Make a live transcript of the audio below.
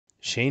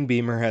Shane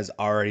Beamer has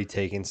already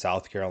taken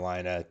South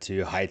Carolina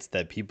to heights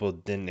that people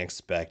didn't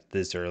expect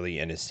this early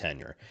in his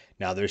tenure.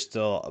 Now, there's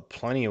still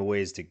plenty of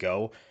ways to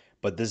go,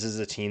 but this is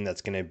a team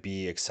that's going to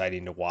be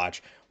exciting to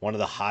watch. One of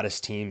the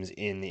hottest teams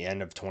in the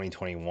end of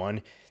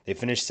 2021. They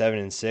finished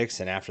 7-6,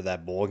 and after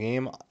that bowl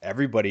game,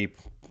 everybody,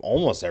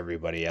 almost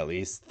everybody at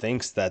least,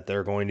 thinks that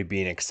they're going to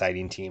be an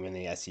exciting team in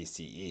the SEC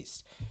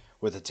East.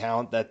 With the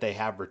talent that they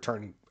have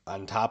returning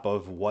on top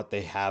of what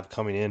they have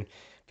coming in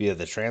via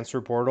the transfer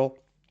portal,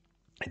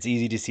 it's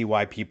easy to see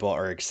why people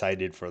are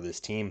excited for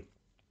this team,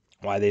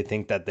 why they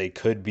think that they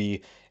could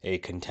be a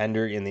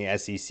contender in the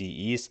SEC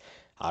East.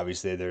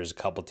 Obviously, there's a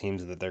couple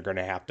teams that they're going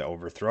to have to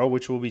overthrow,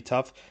 which will be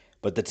tough,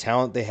 but the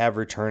talent they have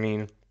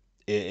returning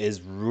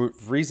is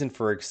reason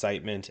for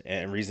excitement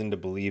and reason to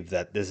believe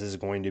that this is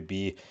going to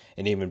be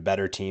an even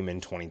better team in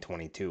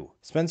 2022.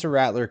 Spencer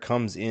Rattler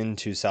comes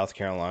into South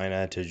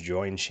Carolina to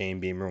join Shane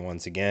Beamer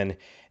once again,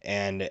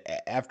 and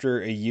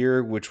after a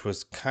year which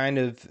was kind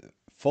of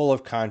full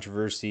of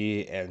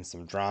controversy and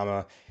some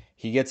drama,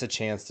 he gets a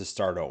chance to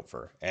start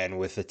over. And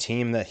with the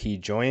team that he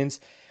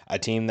joins, a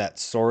team that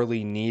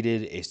sorely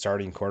needed a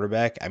starting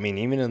quarterback. I mean,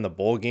 even in the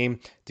bowl game,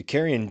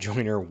 Dakereon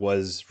Joyner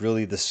was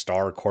really the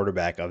star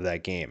quarterback of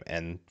that game.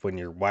 And when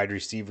your wide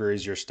receiver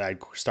is your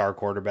star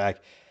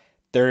quarterback,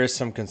 there is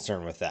some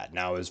concern with that.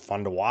 Now, it was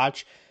fun to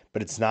watch,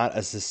 but it's not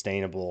a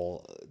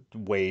sustainable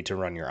way to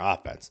run your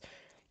offense.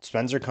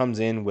 Spencer comes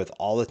in with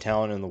all the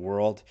talent in the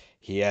world.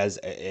 He has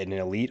an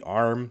elite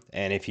arm,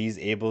 and if he's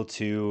able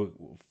to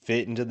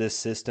fit into this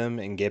system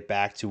and get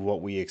back to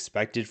what we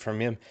expected from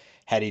him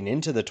heading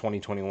into the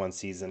 2021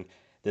 season,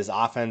 this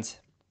offense,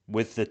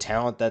 with the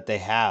talent that they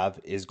have,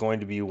 is going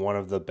to be one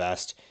of the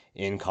best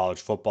in college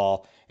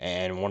football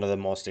and one of the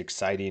most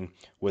exciting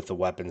with the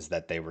weapons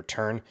that they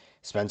return.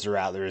 Spencer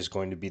Rattler is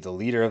going to be the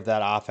leader of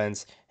that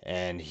offense,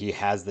 and he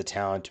has the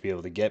talent to be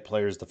able to get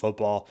players the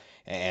football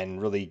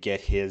and really get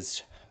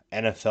his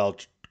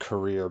NFL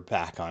career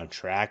back on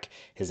track,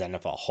 his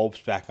NFL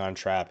hopes back on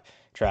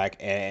track,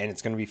 and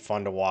it's going to be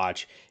fun to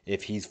watch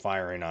if he's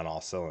firing on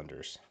all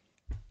cylinders.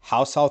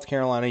 How South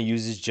Carolina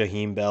uses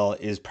Jaheim Bell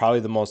is probably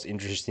the most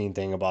interesting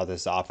thing about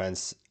this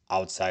offense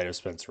outside of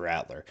Spencer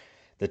Rattler.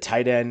 The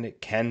tight end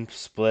can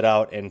split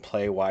out and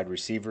play wide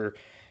receiver.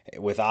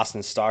 With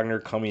Austin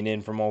Stogner coming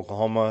in from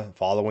Oklahoma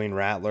following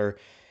Rattler,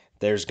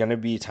 there's going to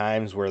be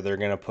times where they're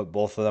going to put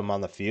both of them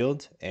on the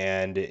field.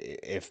 And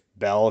if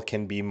Bell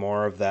can be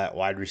more of that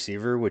wide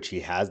receiver, which he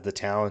has the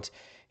talent,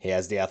 he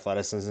has the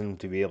athleticism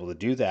to be able to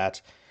do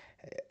that,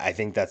 I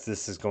think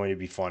this is going to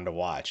be fun to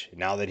watch.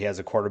 Now that he has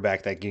a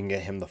quarterback that can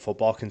get him the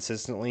football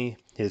consistently,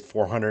 his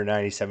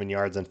 497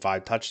 yards and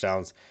 5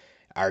 touchdowns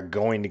are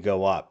going to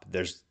go up.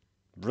 There's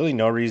really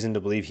no reason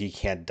to believe he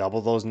can't double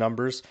those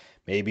numbers,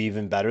 maybe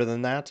even better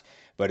than that.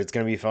 But it's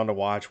going to be fun to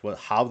watch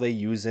how they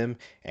use him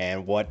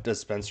and what does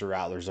Spencer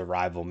Rattler's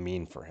arrival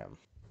mean for him.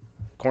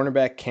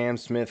 Cornerback Cam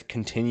Smith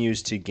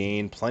continues to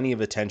gain plenty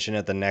of attention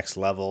at the next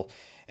level,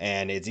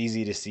 and it's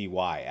easy to see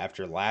why.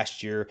 After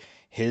last year,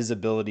 his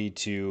ability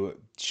to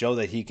show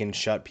that he can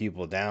shut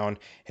people down,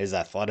 his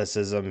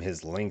athleticism,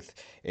 his length,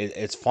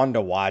 it's fun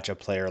to watch a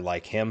player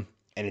like him,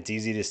 and it's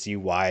easy to see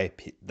why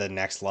the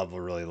next level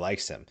really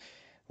likes him.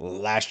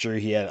 Last year,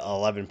 he had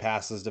 11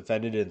 passes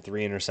defended and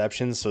 3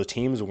 interceptions, so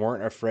teams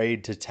weren't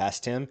afraid to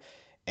test him,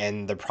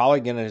 and they're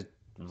probably going to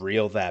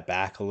reel that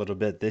back a little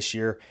bit this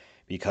year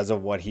because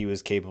of what he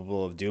was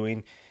capable of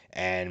doing.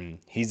 And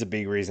he's a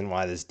big reason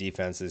why this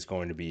defense is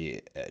going to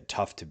be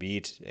tough to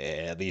beat.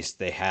 At least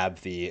they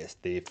have the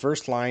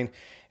first line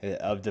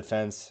of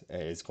defense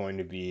is going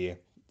to be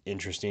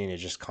interesting. It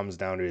just comes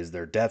down to, is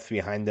there depth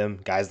behind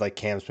them? Guys like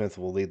Cam Smith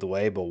will lead the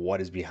way, but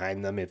what is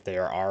behind them if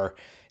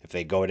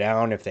they go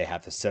down, if they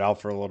have to sit out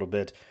for a little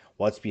bit?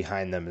 What's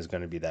behind them is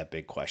going to be that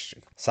big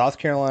question. South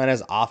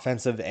Carolina's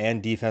offensive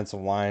and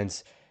defensive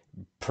lines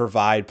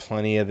provide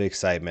plenty of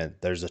excitement.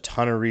 There's a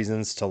ton of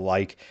reasons to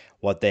like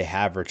what they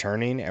have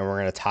returning, and we're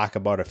going to talk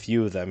about a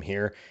few of them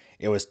here.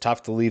 It was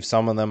tough to leave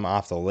some of them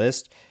off the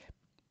list.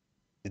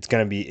 It's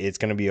going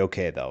to be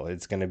okay though.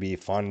 It's going to be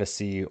fun to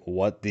see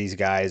what these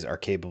guys are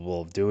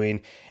capable of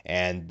doing,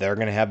 and they're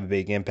going to have a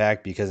big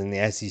impact because in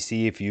the SEC,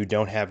 if you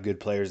don't have good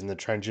players in the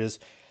trenches,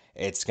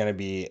 it's going to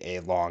be a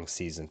long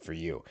season for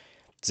you.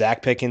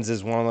 Zach Pickens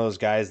is one of those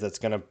guys that's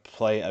going to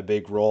play a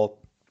big role.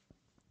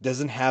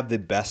 Doesn't have the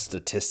best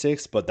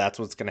statistics, but that's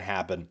what's going to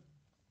happen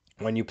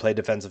when you play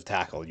defensive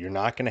tackle. You're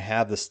not going to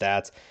have the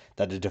stats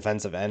that a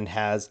defensive end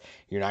has.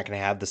 You're not going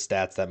to have the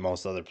stats that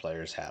most other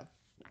players have.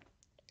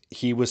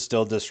 He was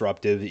still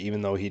disruptive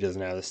even though he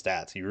doesn't have the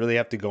stats. You really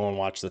have to go and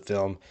watch the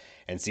film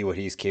and see what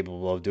he's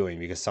capable of doing,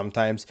 because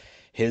sometimes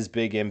his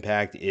big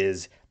impact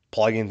is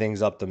plugging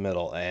things up the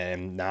middle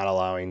and not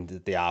allowing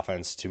the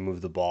offense to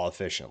move the ball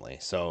efficiently.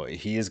 So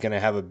he is going to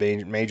have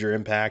a major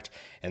impact,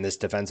 and this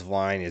defensive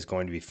line is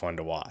going to be fun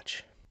to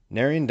watch.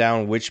 Narrowing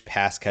down which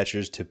pass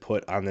catchers to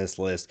put on this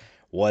list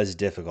was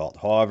difficult.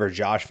 However,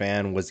 Josh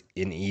Vann was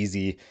an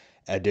easy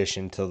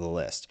addition to the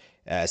list.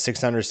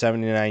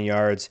 679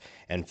 yards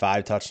and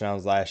 5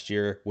 touchdowns last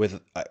year.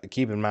 With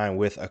keep in mind,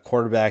 with a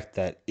quarterback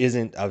that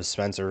isn't of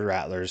Spencer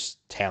Rattler's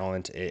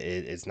talent,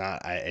 it's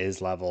not at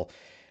his level.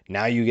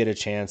 Now you get a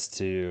chance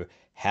to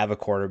have a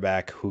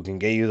quarterback who can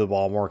get you the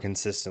ball more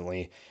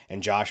consistently,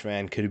 and Josh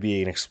Mann could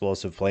be an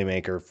explosive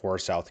playmaker for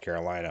South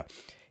Carolina.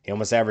 He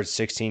almost averaged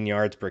 16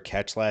 yards per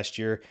catch last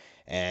year,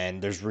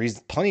 and there's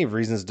plenty of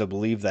reasons to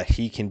believe that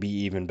he can be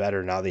even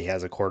better now that he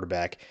has a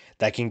quarterback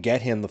that can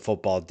get him the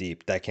football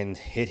deep, that can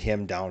hit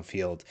him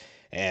downfield,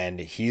 and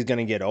he's going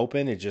to get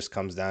open. It just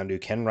comes down to,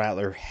 can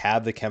Rattler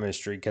have the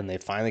chemistry? Can they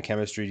find the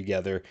chemistry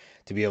together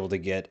to be able to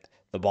get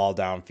the ball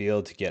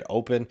downfield, to get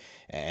open?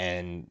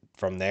 And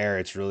from there,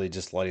 it's really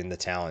just letting the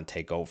talent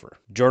take over.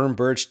 Jordan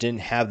Burch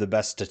didn't have the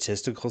best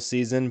statistical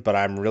season, but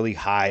I'm really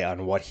high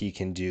on what he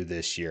can do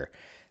this year.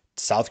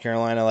 South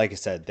Carolina, like I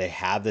said, they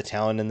have the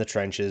talent in the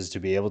trenches to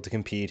be able to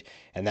compete,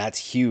 and that's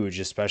huge,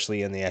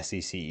 especially in the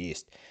SEC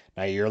East.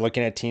 Now, you're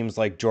looking at teams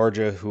like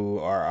Georgia who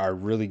are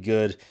really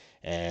good,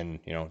 and,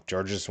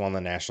 Georgia just won the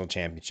national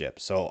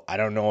championship. So I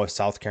don't know if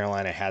South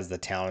Carolina has the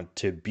talent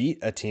to beat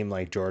a team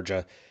like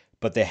Georgia,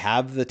 but they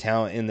have the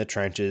talent in the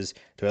trenches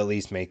to at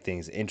least make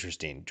things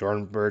interesting.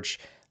 Jordan Burch,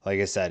 like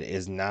I said,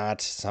 is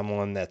not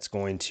someone that's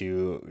going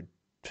to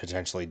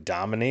potentially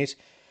dominate.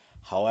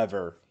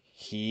 However,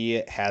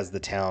 he has the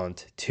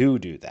talent to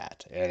do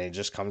that. And it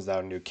just comes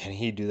down to, can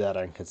he do that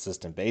on a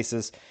consistent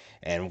basis?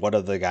 And what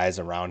do the guys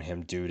around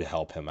him do to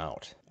help him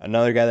out?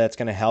 Another guy that's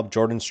going to help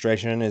Jordan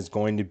Strachan is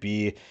going to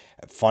be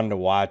fun to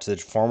watch. The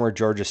former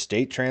Georgia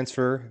State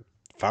transfer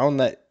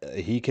found that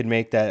he could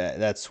make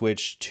that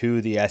switch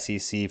to the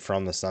SEC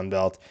from the Sun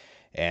Belt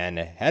and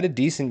had a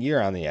decent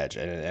year on the edge.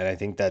 And I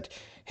think that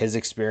his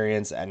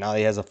experience, and now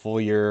he has a full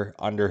year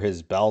under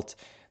his belt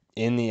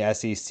in the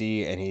SEC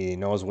and he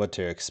knows what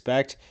to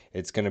expect,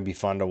 it's going to be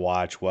fun to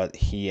watch what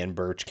he and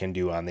Burch can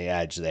do on the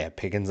edge. They have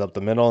Pickens up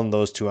the middle and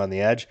those two on the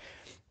edge.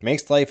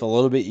 Makes life a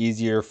little bit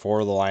easier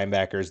for the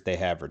linebackers they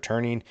have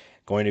returning.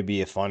 Going to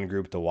be a fun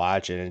group to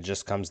watch, and it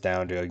just comes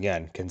down to,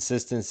 again,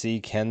 consistency.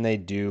 Can they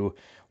do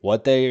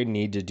what they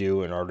need to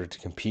do in order to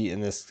compete in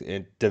this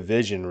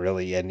division,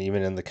 really, and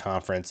even in the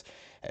conference?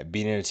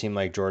 Beating a team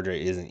like Georgia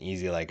isn't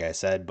easy, like I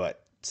said,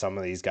 but some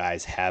of these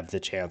guys have the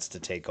chance to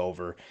take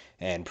over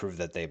and prove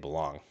that they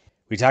belong.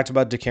 We talked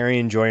about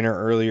Dakarian Joyner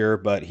earlier,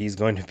 but he's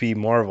going to be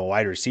more of a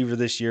wide receiver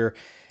this year,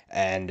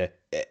 and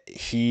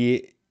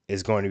he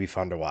is going to be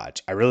fun to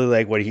watch. I really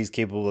like what he's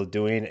capable of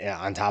doing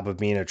on top of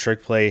being a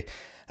trick play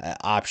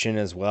option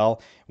as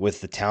well. With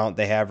the talent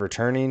they have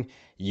returning,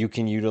 you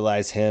can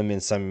utilize him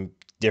in some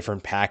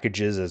different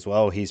packages as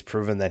well. He's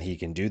proven that he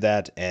can do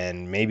that,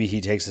 and maybe he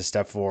takes a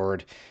step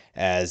forward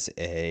as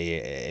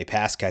a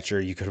pass catcher.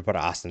 You could have put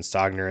Austin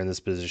Stogner in this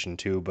position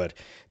too, but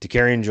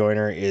Dakarian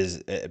Joyner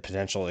is a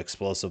potential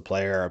explosive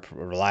player, a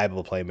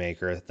reliable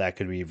playmaker that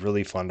could be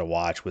really fun to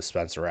watch with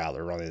Spencer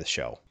Rattler running the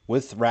show.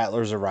 With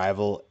Rattler's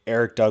arrival,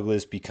 Eric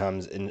Douglas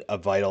becomes a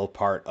vital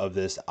part of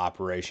this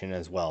operation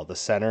as well. The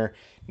center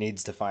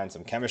needs to find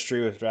some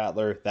chemistry with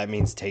Rattler. That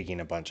means taking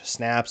a bunch of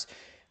snaps,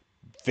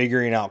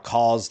 figuring out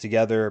calls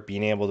together,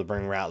 being able to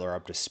bring Rattler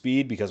up to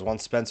speed, because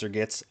once Spencer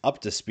gets up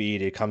to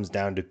speed, it comes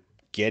down to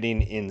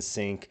getting in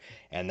sync,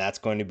 and that's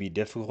going to be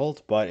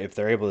difficult. But if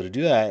they're able to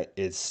do that,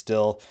 it's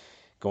still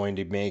going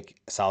to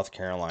make South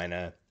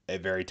Carolina a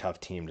very tough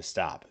team to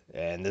stop.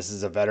 And this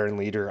is a veteran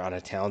leader on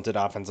a talented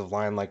offensive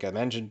line, like I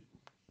mentioned.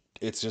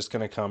 It's just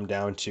going to come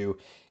down to,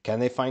 can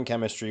they find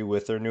chemistry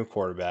with their new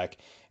quarterback,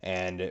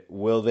 and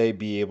will they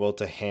be able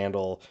to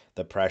handle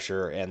the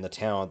pressure and the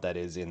talent that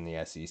is in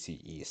the SEC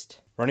East?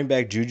 Running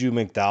back Juju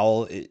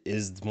McDowell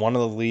is one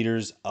of the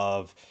leaders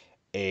of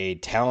a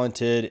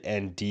talented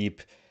and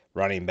deep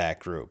running back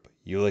group.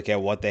 You look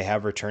at what they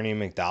have returning,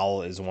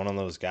 McDowell is one of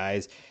those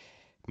guys.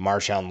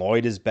 Marshawn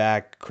Lloyd is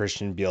back.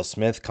 Christian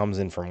Beal-Smith comes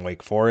in from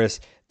Wake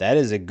Forest. That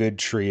is a good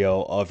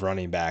trio of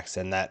running backs,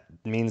 and that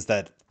means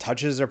that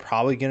touches are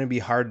probably going to be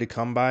hard to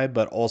come by,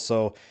 but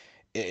also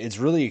it's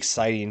really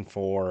exciting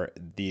for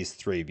these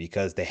three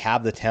because they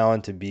have the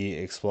talent to be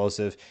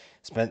explosive.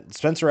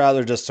 Spencer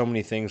Rattler does so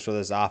many things for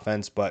this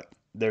offense, but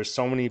there's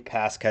so many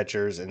pass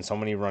catchers and so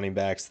many running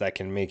backs that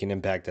can make an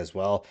impact as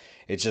well.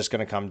 It's just going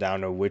to come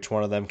down to which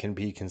one of them can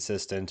be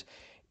consistent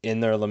in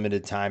their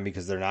limited time,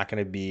 because they're not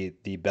going to be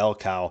the bell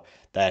cow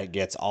that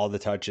gets all the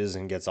touches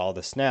and gets all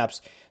the snaps.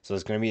 So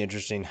it's going to be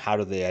interesting, how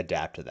do they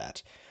adapt to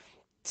that?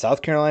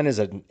 South Carolina is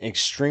an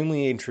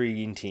extremely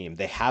intriguing team.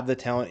 They have the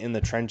talent in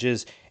the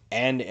trenches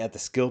and at the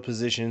skill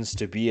positions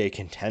to be a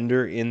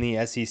contender in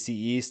the SEC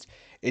East.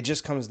 It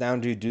just comes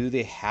down to, do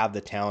they have the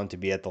talent to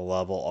be at the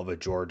level of a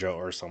Georgia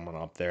or someone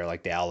up there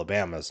like the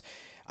Alabamas?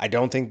 I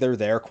don't think they're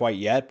there quite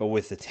yet, but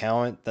with the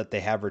talent that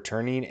they have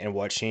returning and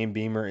what Shane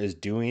Beamer is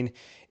doing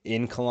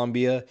in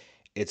Columbia,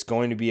 it's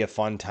going to be a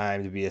fun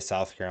time to be a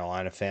South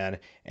Carolina fan,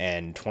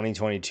 and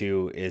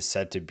 2022 is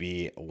set to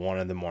be one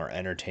of the more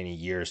entertaining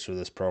years for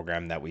this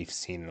program that we've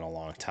seen in a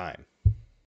long time.